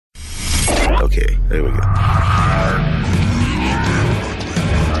Okay, there we go.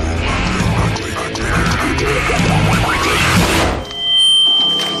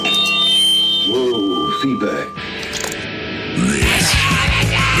 Whoa, feedback. This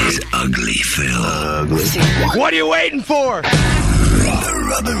is Ugly Phil. Ugly. What are you waiting for? The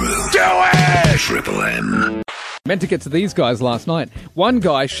Rubber Room. Do it! Triple M. Meant to get to these guys last night. One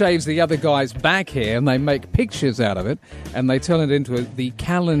guy shaves the other guy's back hair and they make pictures out of it and they turn it into the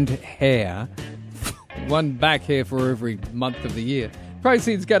calendar hair. One back hair for every month of the year.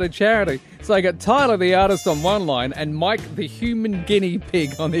 Proceeds go to charity. So I got Tyler the artist on one line and Mike the human guinea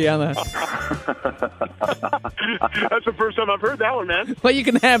pig on the other. That's the first time I've heard that one, man. Well, you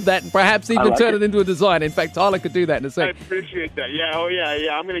can have that and perhaps even turn it into a design. In fact, Tyler could do that in a I sec. appreciate that. Yeah, oh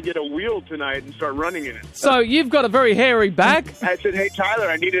yeah. I'm going to get a wheel tonight and start running in it. So you've got a very hairy back. I said, hey, Tyler,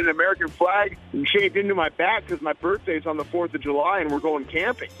 I need an American flag shaved into my back because my birthday's on the 4th of July and we're going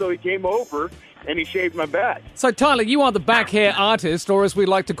camping. So he came over and he shaved my back. So, Tyler, you are the back hair artist, or as we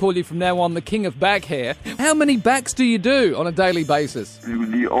like to call you from now on, the king of back hair. How many backs do you do on a daily basis?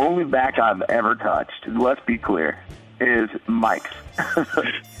 The only back I've ever touched, let's be clear, is Mike's.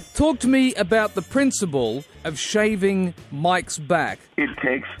 Talk to me about the principle of shaving Mike's back. It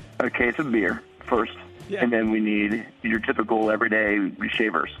takes a case of beer first, and then we need your typical everyday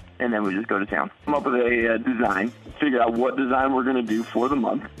shavers, and then we just go to town. Come up with a design, figure out what design we're going to do for the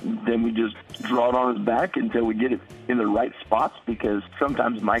month, then we just draw it on his back until we get it in the right spots, because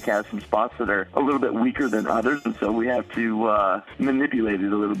sometimes Mike has some spots that are a little bit weaker than others, and so we have to manipulate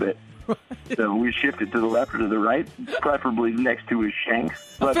it a little bit. So we shift it to the left or to the right, preferably next to his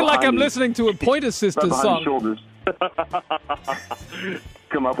shanks. I feel like I'm listening to a Pointer Sisters behind song. his shoulders.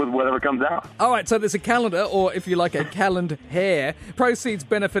 Come up with whatever comes out. All right, so there's a calendar, or if you like, a calendar hair. Proceeds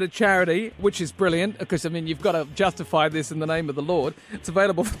benefit a charity, which is brilliant, because, I mean, you've got to justify this in the name of the Lord. It's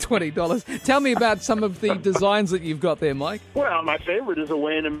available for $20. Tell me about some of the designs that you've got there, Mike. Well, my favorite is a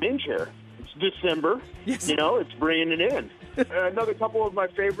weighing a minge hair. It's December. Yes. You know, it's bringing it in. Another couple of my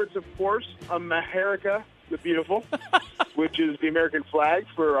favorites, of course, a Maharica, the beautiful, which is the American flag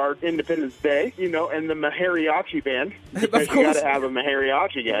for our Independence Day, you know, and the Mahariachi band. Because you got to have a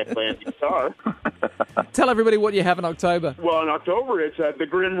Mahariachi guy playing guitar. Tell everybody what you have in October. Well, in October, it's the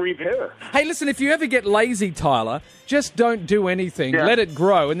Grim Reaper. Hey, listen, if you ever get lazy, Tyler, just don't do anything. Let it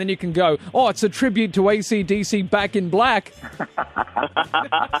grow, and then you can go, oh, it's a tribute to AC/DC Back in Black.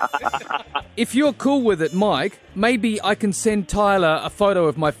 If you're cool with it, Mike, maybe I can send Tyler a photo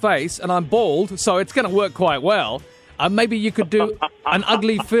of my face, and I'm bald, so it's going to work quite well. Maybe you could do an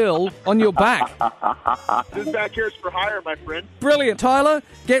ugly Phil on your back. This back here is for hire, my friend. Brilliant. Tyler,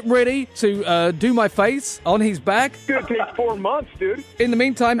 get ready to do my face on his back. It's going to take 4 months, dude. In the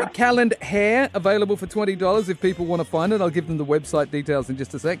meantime, calendar hair available for $20 if people want to find it. I'll give them the website details in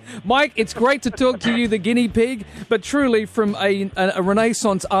just a sec. Mike, it's great to talk to you, the guinea pig, but truly from a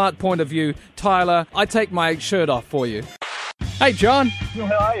Renaissance art point of view, Tyler, I take my shirt off for you. Hey, John.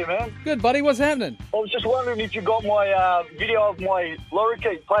 How are you, man? Good, buddy. What's happening? I was just wondering if you got my video of my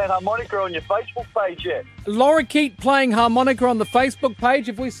lorikeet playing harmonica on your Facebook page yet. Lorikeet playing harmonica on the Facebook page.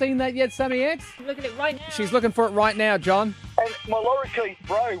 Have we seen that yet, Sammy X? Look at it right now. She's looking for it right now, John. And my lorikeet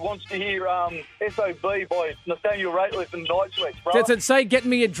bro wants to hear SOB by Nathaniel Rateliff and Night Sweats, bro. Does it say, get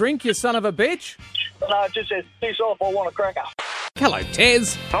me a drink, you son of a bitch? No, it just says, piss off, I want a cracker. Hello,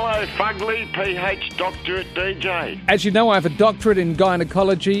 Tez. Hello, Fugly, PH Doctorate DJ. As you know, I have a doctorate in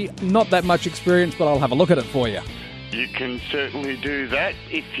gynecology. Not that much experience, but I'll have a look at it for you. You can certainly do that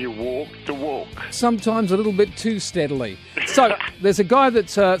if you walk the walk. Sometimes a little bit too steadily. So, there's a guy that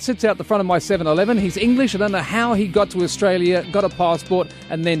sits out the front of my 7-Eleven. He's English. I don't know how he got to Australia, got a passport,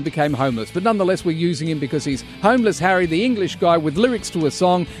 and then became homeless. But nonetheless, we're using him because he's Homeless Harry, the English guy with lyrics to a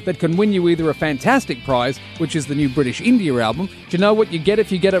song that can win you either a fantastic prize, which is the new British India album. Do you know what you get if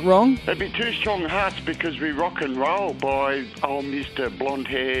you get it wrong? It'd be Two Strong Hearts Because We Rock and Roll by old Mr.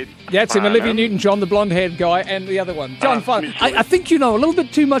 Blonde-Haired. That's him, Olivia Newton-John, the blonde-haired guy, and the other one. John Fun. I think you know a little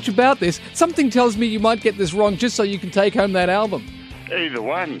bit too much about this. Something tells me you might get this wrong just so you can take home that album. Either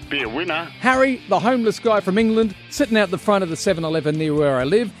one, be a winner. Harry, the homeless guy from England, sitting out the front of the 7-Eleven near where I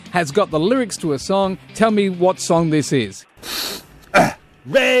live, has got the lyrics to a song. Tell me what song this is.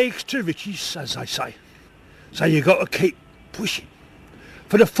 Rags to riches, as they say. So you got to keep pushing.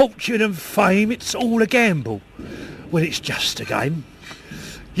 For the fortune and fame, it's all a gamble. When it's just a game.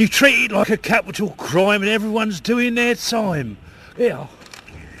 You treat it like a capital crime and everyone's doing their time. Yeah.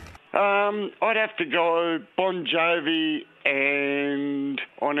 I'd have to go Bon Jovi and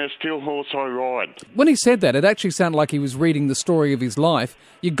On a Still Horse I Ride. When he said that, it actually sounded like he was reading the story of his life.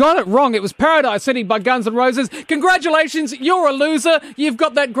 You got it wrong. It was Paradise City by Guns N' Roses. Congratulations, you're a loser. You've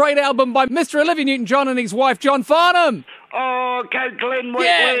got that great album by Mr. Olivia Newton-John and his wife, John Farnham. Oh, go Glenn Whitley.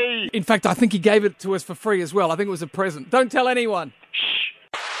 Yeah. In fact, I think he gave it to us for free as well. I think it was a present. Don't tell anyone.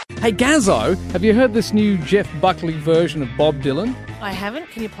 Hey, Gazzo, have you heard this new Jeff Buckley version of Bob Dylan? I haven't.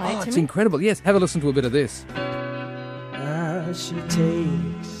 Can you play it to me? It's incredible. Yes, have a listen to a bit of this. As she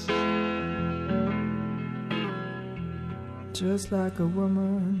takes, just like a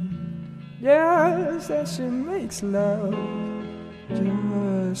woman, yes, as she makes love,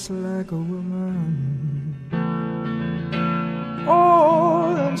 just like a woman.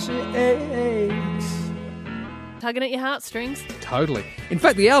 Oh, and she aches. Tugging at your heartstrings. Totally. In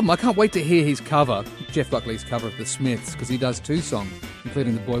fact, the album, I can't wait to hear his cover, Jeff Buckley's cover of The Smiths, because he does 2 songs,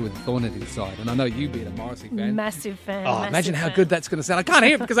 including The Boy with a Thorn at His Side. And I know you being a Morrissey fan. Massive fan. Oh, imagine how good that's going to sound. I can't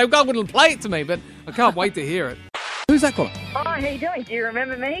hear it because I wouldn't play it to me, but I can't wait to hear it. Who's that caller? Hi, how you doing? Do you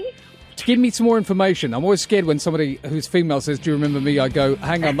remember me? Give me some more information. I'm always scared when somebody who's female says, do you remember me? I go,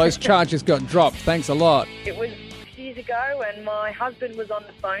 hang on, those charges got dropped. Thanks a lot. It was years ago, and my husband was on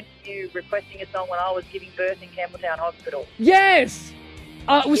the phone to you requesting a song when I was giving birth in Campbelltown Hospital. Yes!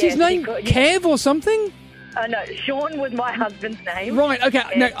 Was his name Kev or something? No, Sean was my husband's name. Right, okay.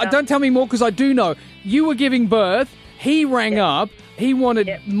 No, don't tell me more because I do know. You were giving birth, he rang up, he wanted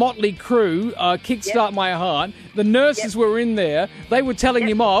Motley Crue, Kickstart My Heart. The nurses were in there. They were telling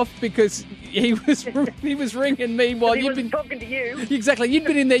him off because he was ringing me while you'd been talking to you. Exactly. You'd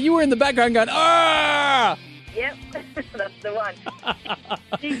been in there. You were in the background going, ah! Yep, that's the one.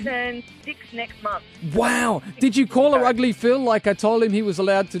 She turns 6 next month. Wow. Did you call her Ugly Phil like I told him he was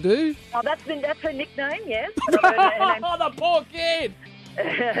allowed to do? Oh, that's her nickname, yes. Oh, the poor kid.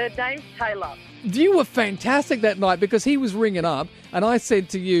 Her name's Taylor. You were fantastic that night because he was ringing up and I said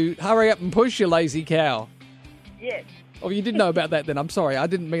to you, hurry up and push, you lazy cow. Yes. Oh, you didn't know about that then. I'm sorry. I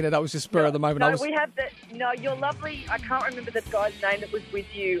didn't mean it. That was just spur of the moment. No, you're lovely. I can't remember the guy's name that was with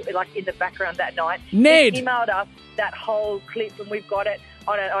you, like, in the background that night. Ned! He emailed us that whole clip, and we've got it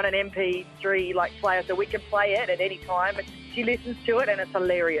on an MP3 player, so we can play it at any time. And she listens to it, and it's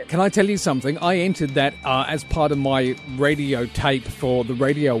hilarious. Can I tell you something? I entered that as part of my radio tape for the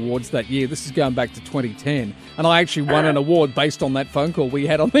Radio Awards that year. This is going back to 2010. And I actually won an award based on that phone call we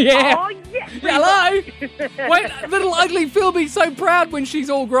had on the air. Oh, yes! Hello! Wait, little Ugly Phil be so proud when she's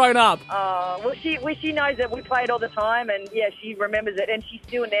all grown up. Well, she knows that we play it all the time, and, yeah, she remembers it. And she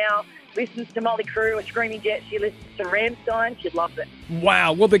still now listens to Motley Crue or Screaming Jets. She listens to Rammstein. She loves it.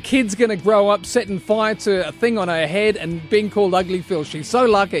 Wow. Well, the kid's going to grow up setting fire to a thing on her head and being called Ugly Phil. She's so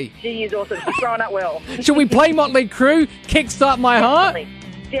lucky. She is awesome. She's growing up well. Should we play Motley Crue, Kickstart My Heart?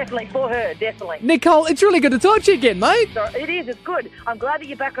 Definitely, for her, definitely. Nicole, it's really good to talk to you again, mate. It is, it's good. I'm glad that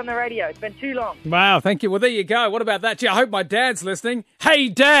you're back on the radio. It's been too long. Wow, thank you. Well, there you go. What about that? Gee, I hope my dad's listening. Hey,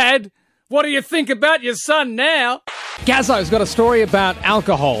 Dad, what do you think about your son now? Gazzo's got a story about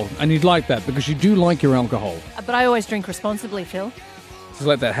alcohol, and you'd like that because you do like your alcohol. But I always drink responsibly, Phil. Just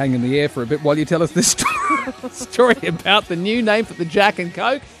let that hang in the air for a bit while you tell us this story about the new name for the Jack and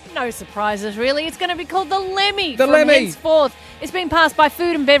Coke. No surprises, really. It's going to be called the Lemmy. The Lemmy. Henceforth. It's been passed by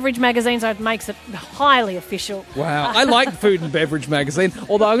Food and Beverage magazine, so it makes it highly official. Wow. I like Food and Beverage magazine,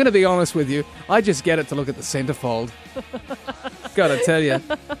 although I'm going to be honest with you, I just get it to look at the centrefold. Gotta tell you.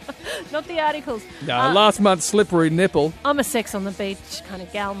 Not the articles. No, last month's slippery nipple. I'm a sex on the beach kind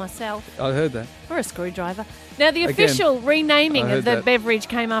of gal myself. I heard that. Or a screwdriver. Now, the official renaming of the beverage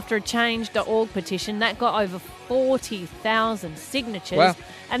came after a change.org petition. That got over 40,000 signatures. Wow.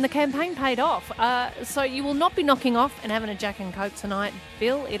 And the campaign paid off. So you will not be knocking off and having a Jack and Coke tonight,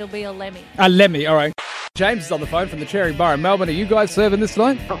 Bill. It'll be a Lemmy. A Lemmy, all right. James is on the phone from the Cherry Bar in Melbourne. Are you guys serving this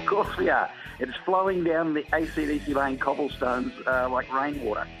tonight? Of course we are. It's flowing down the AC/DC lane cobblestones like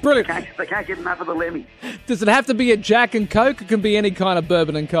rainwater. Brilliant. They can't get enough of the Lemmy. Does it have to be a Jack and Coke? It can be any kind of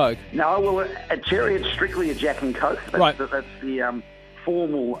bourbon and Coke. No, well, at Cherry it's strictly a Jack and Coke. That's the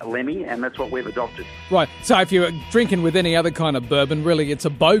formal Lemmy, and that's what we've adopted. Right, so if you're drinking with any other kind of bourbon, really it's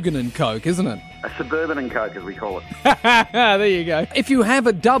a Bogan and Coke, isn't it? A Suburban and Coke, as we call it. There you go. If you have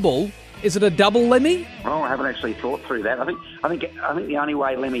a double, is it a double Lemmy? Oh, I haven't actually thought through that. I think the only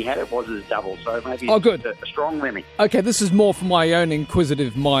way Lemmy had it was as a double, so maybe good. A strong Lemmy. Okay, this is more for my own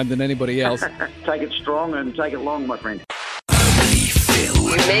inquisitive mind than anybody else. Take it strong and take it long, my friend.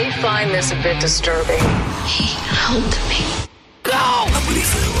 You may find this a bit disturbing. He helped me. Go! Ugly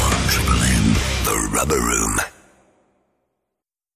Phil on Triple M, The Rubber Room.